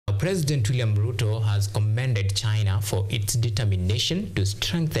President William Ruto has commended China for its determination to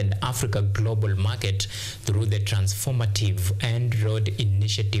strengthen Africa's global market through the transformative End Road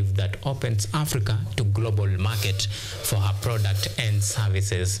initiative that opens Africa to global market for her product and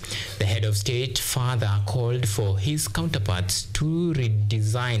services. The head of state further called for his counterparts to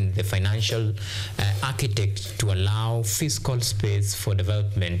redesign the financial architecture to allow fiscal space for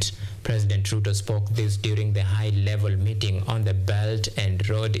development. President Ruto spoke this during the high-level meeting on the Belt and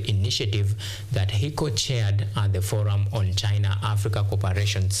Road Initiative that he co-chaired at the Forum on China-Africa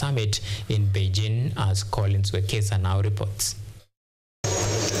Cooperation Summit in Beijing, as Collins Wekesa now reports.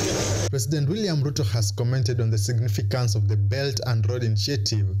 President William Ruto has commented on the significance of the Belt and Road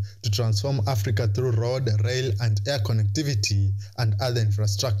Initiative to transform Africa through road, rail, and air connectivity and other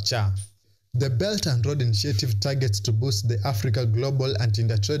infrastructure. The Belt and Road Initiative targets to boost the Africa global and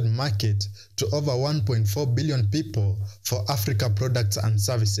intertrade market to over 1.4 billion people for Africa products and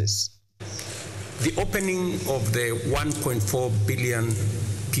services. The opening of the 1.4 billion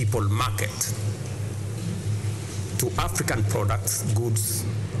people market to African products, goods,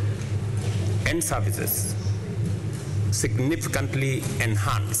 and services significantly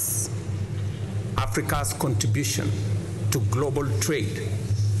enhance Africa's contribution to global trade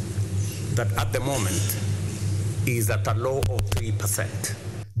that at the moment is at a low of 3%.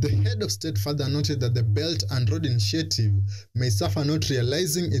 The head of state further noted that the Belt and Road Initiative may suffer not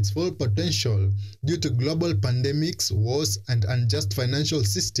realizing its full potential due to global pandemics, wars, and unjust financial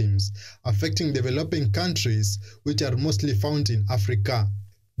systems affecting developing countries, which are mostly found in Africa.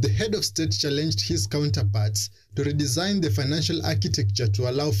 The head of state challenged his counterparts to redesign the financial architecture to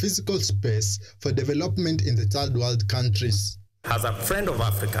allow physical space for development in the third world countries. As a friend of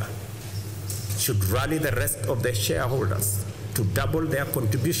Africa, should rally the rest of the shareholders to double their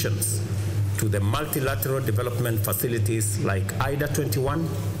contributions to the multilateral development facilities like IDA 21,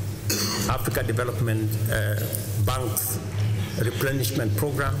 Africa Development Bank's replenishment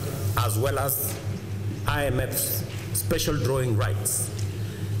program, as well as IMF's special drawing rights,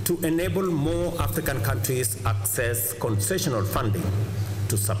 to enable more African countries access concessional funding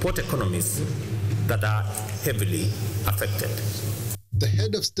to support economies that are heavily affected. The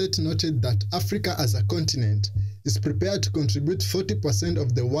head of state noted that Africa as a continent is prepared to contribute 40%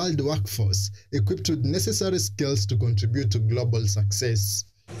 of the world workforce, equipped with necessary skills to contribute to global success.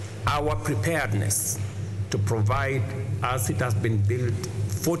 Our preparedness to provide, as it has been built,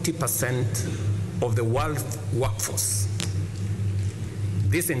 40% of the world workforce.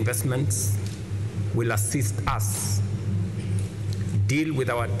 These investments will assist us deal with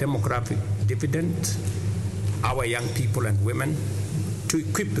our demographic dividend, our young people and women, to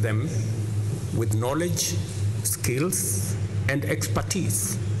equip them with knowledge, skills, and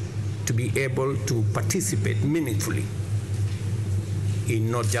expertise to be able to participate meaningfully in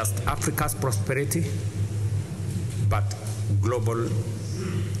not just Africa's prosperity, but global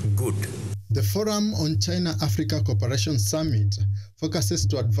good. The Forum on China-Africa Cooperation Summit focuses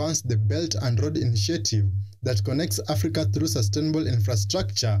to advance the Belt and Road Initiative that connects Africa through sustainable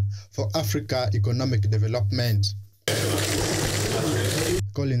infrastructure for Africa economic development.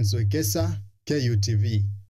 Collins Wekesa, KUTV.